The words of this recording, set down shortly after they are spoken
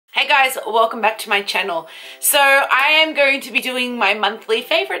guys, welcome back to my channel. So I am going to be doing my monthly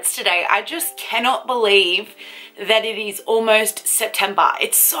favorites today. I just cannot believe that it is almost September.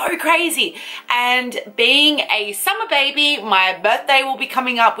 It's so crazy. And being a summer baby, my birthday will be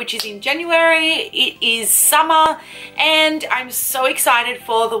coming up, which is in January. It is summer and I'm so excited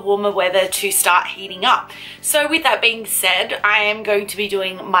for the warmer weather to start heating up. So with that being said, I am going to be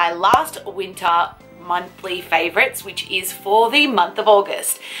doing my last winter monthly favorites, which is for the month of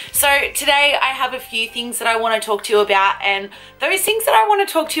August. So today I have a few things that I want to talk to you about, and those things that I want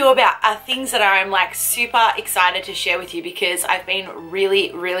to talk to you about are things that I'm like super excited to share with you because I've been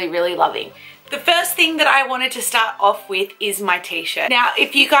really loving. The first thing that I wanted to start off with is my t-shirt. Now,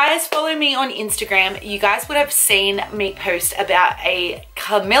 if you guys follow me on Instagram, you guys would have seen me post about a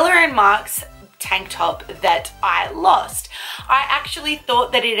Camilla and Marc's tank top that I lost. I actually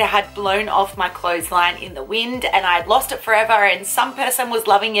thought that it had blown off my clothesline in the wind and I'd lost it forever, and some person was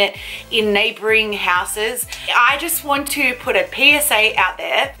loving it in neighboring houses. I just want to put a PSA out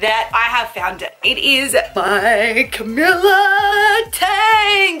there that I have found it. It is my Camilla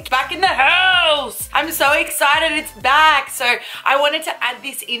tank back in the house. I'm so excited it's back. So I wanted to add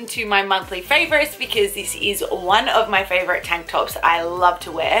this into my monthly favorites because this is one of my favorite tank tops I love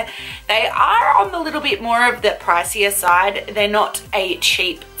to wear. They are on the little bit more of the pricier side. They're not a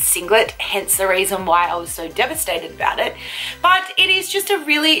cheap singlet, hence the reason why I was so devastated about it. But it is just a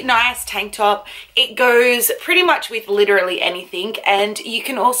really nice tank top. It goes pretty much with literally anything, and you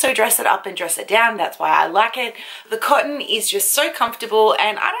can also dress it up and dress it down. That's why I like it. The cotton is just so comfortable,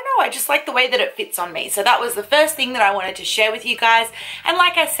 and I don't know, I just like the way that it fits on me. So that was the first thing that I wanted to share with you guys. And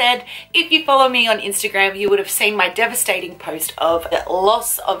like I said, if you follow me on Instagram, you would have seen my devastating post of the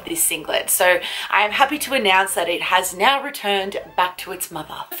loss of this singlet. So I am happy to announce that it has now returned back to its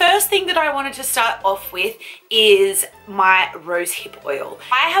mother. The first thing that I wanted to start off with is my rosehip oil.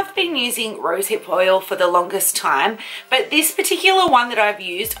 I have been using rosehip oil for the longest time, but this particular one that I've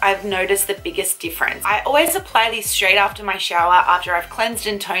used, I've noticed the biggest difference. I always apply this straight after my shower, after I've cleansed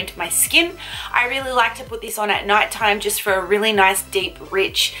and toned my skin. I really like to put this on at night time just for a really nice, deep,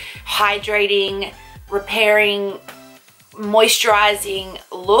 rich, hydrating, repairing, moisturizing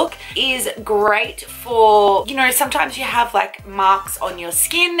look. Is great for, you know, sometimes you have like marks on your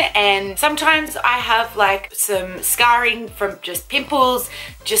skin, and sometimes I have like some scarring from just pimples,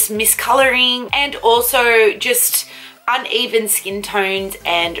 just miscoloring, and also just uneven skin tones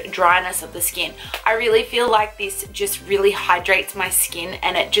and dryness of the skin. I really feel like this just really hydrates my skin,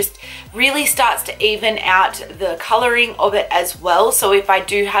 and it just really starts to even out the coloring of it as well. So if I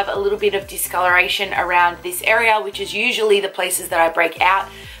do have a little bit of discoloration around this area, which is usually the places that I break out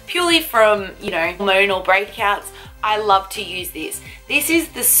purely from, you know, hormonal breakouts, I love to use this. This is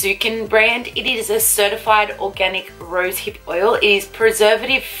the SUKIN brand. It is a certified organic rosehip oil. It is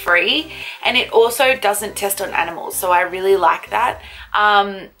preservative free, and it also doesn't test on animals, so I really like that.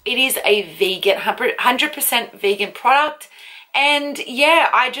 It is a vegan, 100% vegan product. And yeah,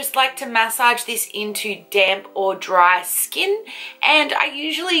 I just like to massage this into damp or dry skin, and I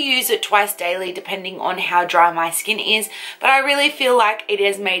usually use it twice daily depending on how dry my skin is, but I really feel like it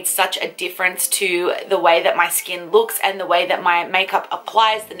has made such a difference to the way that my skin looks and the way that my makeup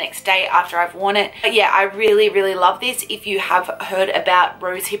applies the next day after I've worn it. But yeah, I really love this. If you have heard about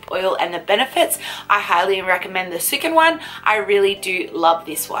rosehip oil and the benefits, I highly recommend the SUKIN one. I really do love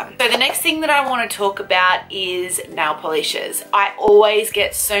this one. So the next thing that I want to talk about is nail polishes. I always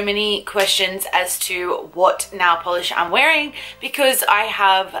get so many questions as to what nail polish I'm wearing because I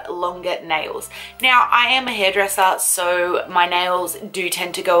have longer nails. Now, I am a hairdresser, so my nails do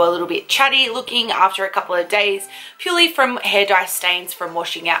tend to go a little bit chatty looking after a couple of days, purely from hair dye stains from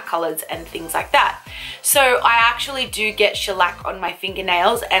washing out colors and things like that. So I actually do get shellac on my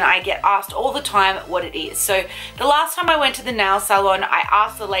fingernails, and I get asked all the time what it is. So the last time I went to the nail salon, I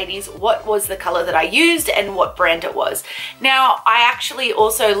asked the ladies what was the color that I used and what brand it was. Now, I actually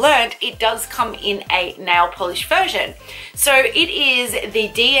also learned it does come in a nail polish version. So it is the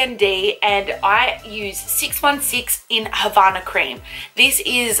D&D, and I use 616 in Havana cream. This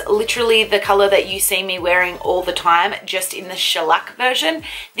is literally the color that you see me wearing all the time, just in the shellac version.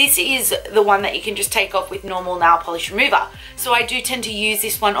 This is the one that you can just take off with normal nail polish remover. So I do tend to use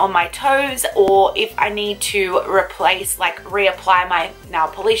this one on my toes, or if I need to replace, like reapply my nail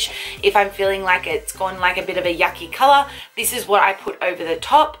polish, if I'm feeling like it's gone like a bit of a yucky color, this is what I put over the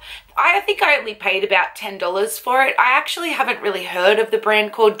top. I think I only paid about $10 for it. I actually haven't really heard of the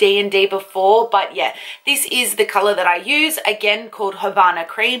brand called D&D before, but yeah, this is the color that I use, again called Havana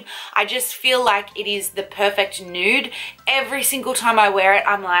Cream. I just feel like it is the perfect nude. Every single time I wear it,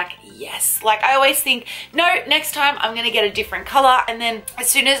 I'm like, yes. Like I always think, no, next time I'm gonna get a different color, and then as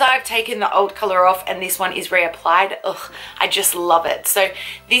soon as I've taken the old color off and this one is reapplied, ugh, I just love it. So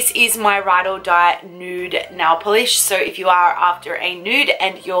this is my Ride or Die nude nail polish. So if you are after a nude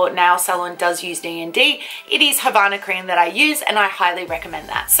and your nail salon does use D&D, it is Havana Cream that I use, and I highly recommend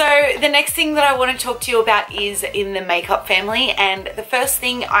that. So the next thing that I want to talk to you about is in the makeup family, and the first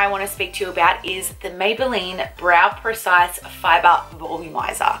thing I want to speak to you about is the Maybelline Brow Presise Fiber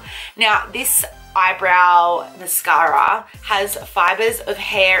Volumizer. Now this eyebrow mascara has fibers of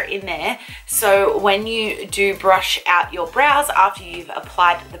hair in there, so when you do brush out your brows after you've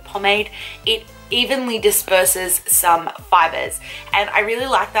applied the pomade, it evenly disperses some fibers, and I really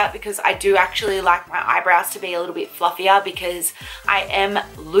like that because I do actually like my eyebrows to be a little bit fluffier because I am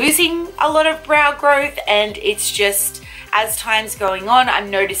losing a lot of brow growth, and it's just, as time's going on, I'm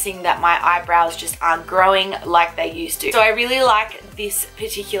noticing that my eyebrows just aren't growing like they used to. So I really like this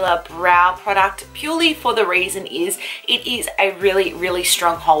particular brow product purely for the reason is it is a really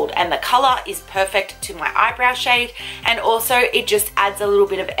strong hold, and the color is perfect to my eyebrow shade, and also it just adds a little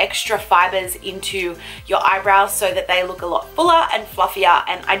bit of extra fibers into your eyebrows so that they look a lot fuller and fluffier.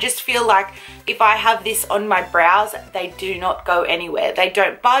 And I just feel like if I have this on my brows, they do not go anywhere. They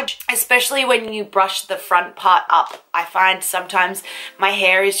don't budge, especially when you brush the front part up. I find sometimes my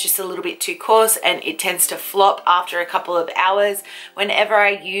hair is just a little bit too coarse and it tends to flop after a couple of hours. Whenever I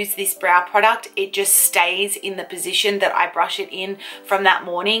use this brow product, it just stays in the position that I brush it in from that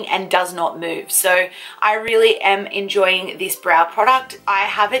morning and does not move. So I really am enjoying this brow product. I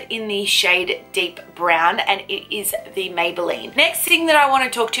have it in the shade Deep Brown, and it is the Maybelline. Next thing that I want to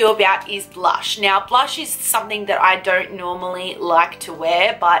talk to you about is blush. Now blush is something that I don't normally like to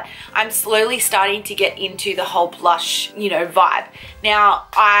wear, but I'm slowly starting to get into the whole blush, you know, vibe. Now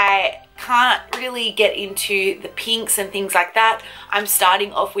I can't really get into the pinks and things like that. I'm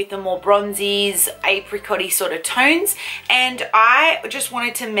starting off with the more bronzies, apricot-y sort of tones, and I just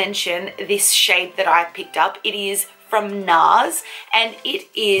wanted to mention this shade that I picked up. It is from NARS, and it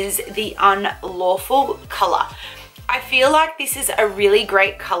is the Unlawful color. I feel like this is a really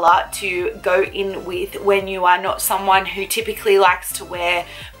great color to go in with when you are not someone who typically likes to wear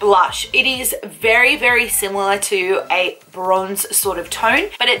blush. It is very similar to a bronze sort of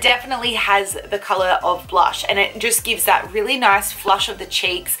tone, but it definitely has the color of blush, and it just gives that really nice flush of the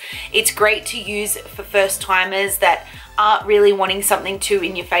cheeks. It's great to use for first timers that aren't really wanting something too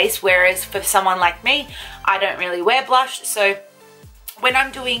in your face, whereas for someone like me, I don't really wear blush, so when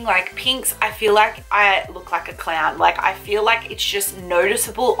I'm doing like pinks, I feel like I look like a clown. Like I feel like it's just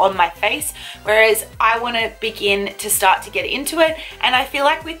noticeable on my face, whereas I want to begin to start to get into it, and I feel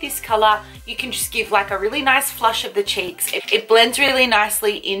like with this color you can just give like a really nice flush of the cheeks. It blends really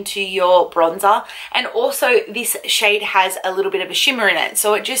nicely into your bronzer, and also this shade has a little bit of a shimmer in it,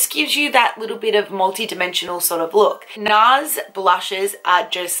 so it just gives you that little bit of multi-dimensional sort of look. NARS blushes are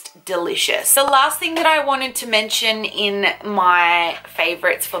just delicious. The last thing that I wanted to mention in my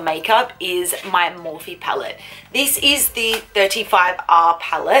favorites for makeup is my Morphe palette. This is the 35R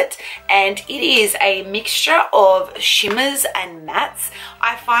palette, and it is a mixture of shimmers and mattes.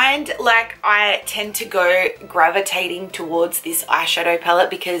 I find like I tend to go gravitating towards this eyeshadow palette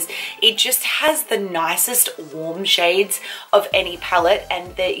because it just has the nicest warm shades of any palette,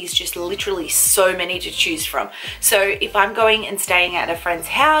 and there is just literally so many to choose from. So if I'm going and staying at a friend's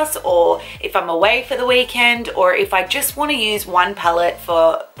house, or if I'm away for the weekend, or if I just want to use one palette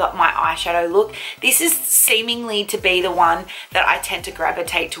for my eyeshadow look, this is seemingly to be the one that I tend to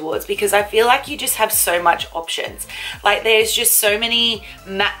gravitate towards, because I feel like you just have so much options. Like there's just so many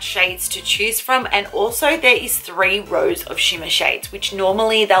matte shades to choose from, and also there is 3 rows of shimmer shades, which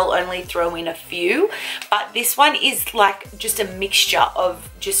normally they'll only throw in a few, but this one is like just a mixture of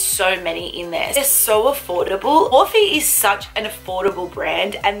just so many in there. They're so affordable. Morphe is such an affordable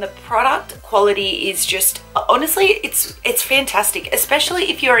brand, and the product quality is just, honestly, it's fantastic, especially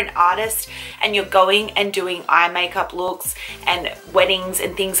if you're an artist and you're going and doing eye makeup looks and weddings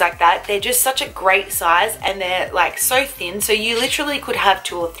and things like that. They're just such a great size, and they're like so thin, so you literally could have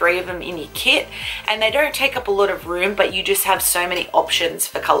 2 or 3 of them in your kit, and they don't take up a lot of room, but you just have so many options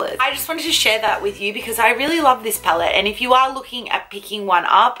for colors. I just wanted to share that with you because I really love this palette, and if you are looking at picking one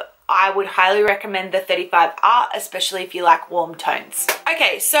up, I would highly recommend the 35R, especially if you like warm tones.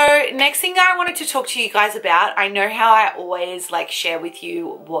 Okay, so next thing I wanted to talk to you guys about, I know how I always like share with you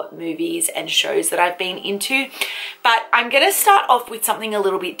what movies and shows that I've been into, but I'm gonna start off with something a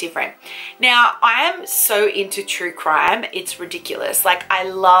little bit different. Now, I am so into true crime, it's ridiculous. Like, I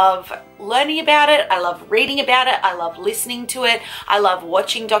love learning about it, I love reading about it, I love listening to it, I love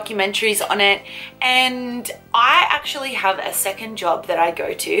watching documentaries on it, and I actually have a second job that I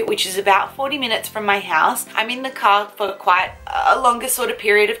go to, which is about 40 minutes from my house. I'm in the car for quite a longer sort of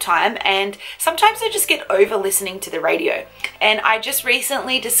period of time, and sometimes I just get over listening to the radio. And I just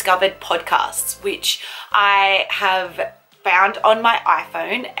recently discovered podcasts, which I have found on my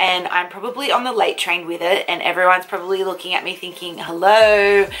iPhone, and I'm probably on the late train with it, and everyone's probably looking at me thinking,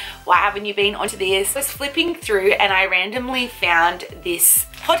 hello, why haven't you been onto this? I was flipping through and I randomly found this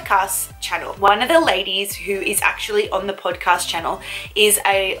podcast channel. One of the ladies who is actually on the podcast channel is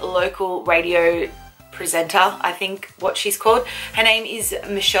a local radio presenter, I think what she's called. Her name is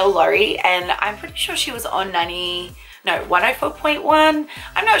Michelle Laurie, and I'm pretty sure she was on 104.1.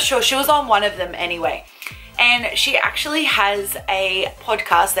 I'm not sure, she was on one of them anyway. And she actually has a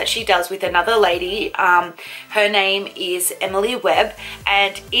podcast that she does with another lady. Her name is Emily Webb,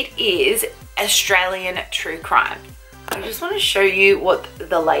 and it is Australian true crime. I just want to show you what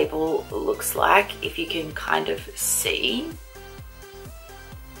the label looks like, if you can kind of see.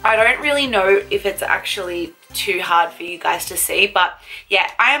 I don't really know if it's actually too hard for you guys to see, but yeah,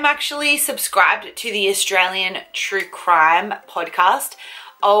 I am actually subscribed to the Australian True Crime podcast.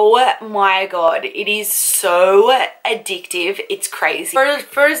 Oh my god, it is so addictive, it's crazy.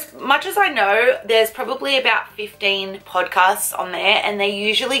 For as much as I know, there's probably about 15 podcasts on there, and they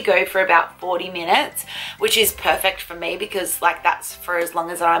usually go for about 40 minutes, which is perfect for me because like that's for as long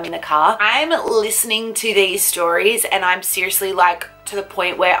as I'm in the car. I'm listening to these stories and I'm seriously like to the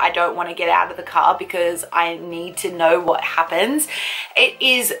point where I don't want to get out of the car because I need to know what happens. It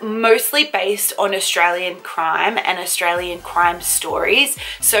is mostly based on Australian crime and Australian crime stories.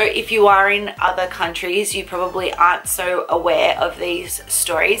 So if you are in other countries, you probably aren't so aware of these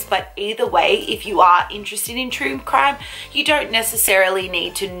stories. But either way, if you are interested in true crime, you don't necessarily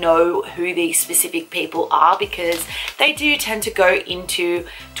need to know who these specific people are, because they do tend to go into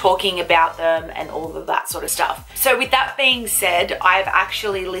talking about them and all of that sort of stuff. So with that being said, I've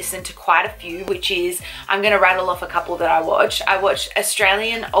actually listened to quite a few, which is, I'm going to rattle off a couple that I watched. I watched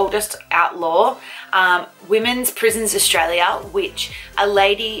Australian Oldest Outlaw, Women's Prisons Australia, which a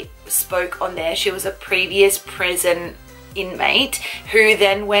lady spoke on there. She was a previous prison inmate who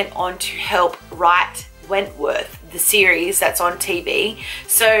then went on to help write Wentworth, the series that's on TV.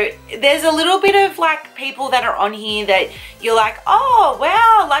 So there's a little bit of like people that are on here that you're like, oh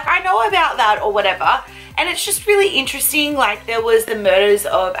wow, like I know about that or whatever. And it's just really interesting. Like there was the murders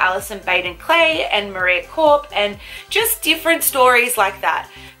of Alison Baden-Clay and Corp, and just different stories like that.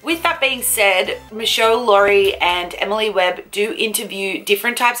 With that being said, Michelle Laurie and Emily Webb do interview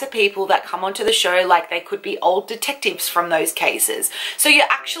different types of people that come onto the show, like they could be old detectives from those cases. So you're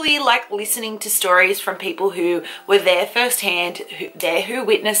actually like listening to stories from people who were there firsthand, who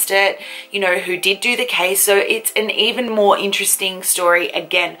witnessed it, you know, who did do the case. So it's an even more interesting story,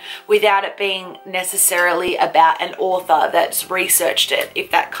 again, without it being necessarily about an author that's researched it,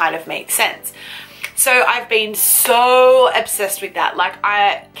 if that kind of makes sense. So I've been so obsessed with that. Like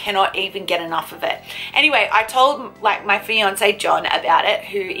I cannot even get enough of it. Anyway, I told like my fiance John about it,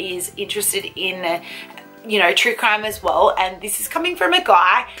 who is interested in, you know, true crime as well. And this is coming from a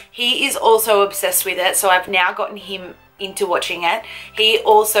guy. He is also obsessed with it. So I've now gotten him into watching it. He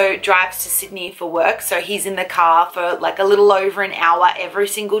also drives to Sydney for work, so he's in the car for like a little over an hour every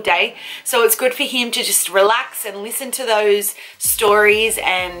single day. So it's good for him to just relax and listen to those stories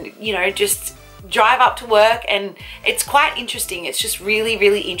and, you know, just drive up to work, and it's quite interesting. It's just really,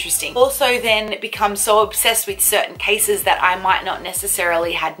 really interesting. Also then become so obsessed with certain cases that I might not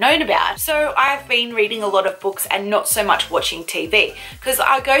necessarily had known about. So I've been reading a lot of books and not so much watching TV, because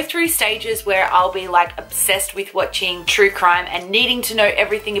I go through stages where I'll be like obsessed with watching true crime and needing to know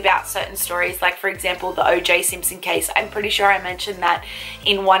everything about certain stories. Like for example, the O.J. Simpson case. I'm pretty sure I mentioned that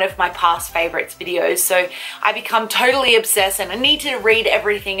in one of my past favorites videos. So I become totally obsessed and I need to read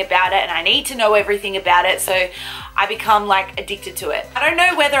everything about it and I need to know everything about it. So I become like addicted to it. I don't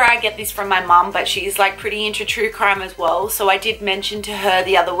know whether I get this from my mum, but she's like pretty into true crime as well. So I did mention to her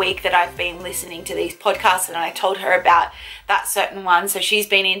the other week that I've been listening to these podcasts, and I told her about that certain one. So she's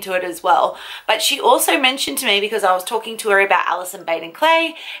been into it as well. But she also mentioned to me, because I was talking to her about Alison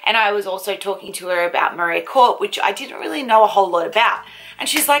Baden-Clay, and I was also talking to her about Corp, which I didn't really know a whole lot about. And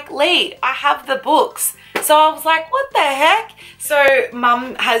she's like, Lee, I have the books. So I was like, what the heck? So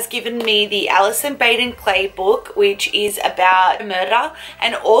Mum has given me the Alison Baden-Clay book, which is about murder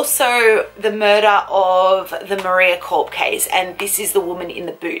and also the murder of the Maria Corp case. And this is The Woman in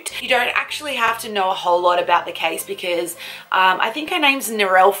the Boot. You don't actually have to know a whole lot about the case because I think her name's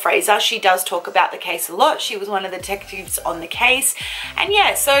Narelle Fraser. She does talk about the case a lot. She was one of the detectives on the case. And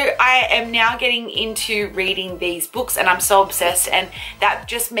yeah, so I am now getting into reading these books and I'm so obsessed, and that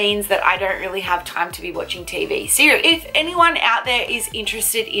just means that I don't really have time to be watching TV. So if anyone out there is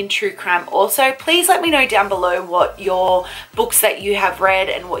interested in true crime also, please let me know down below what your books that you have read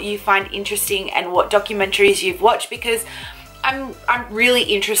and what you find interesting and what documentaries you've watched, because I'm really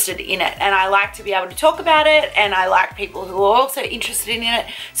interested in it and I like to be able to talk about it, and I like people who are also interested in it.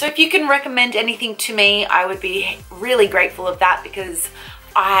 So if you can recommend anything to me, I would be really grateful of that, because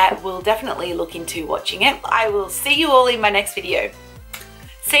I will definitely look into watching it. I will see you all in my next video.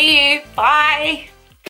 See you. Bye.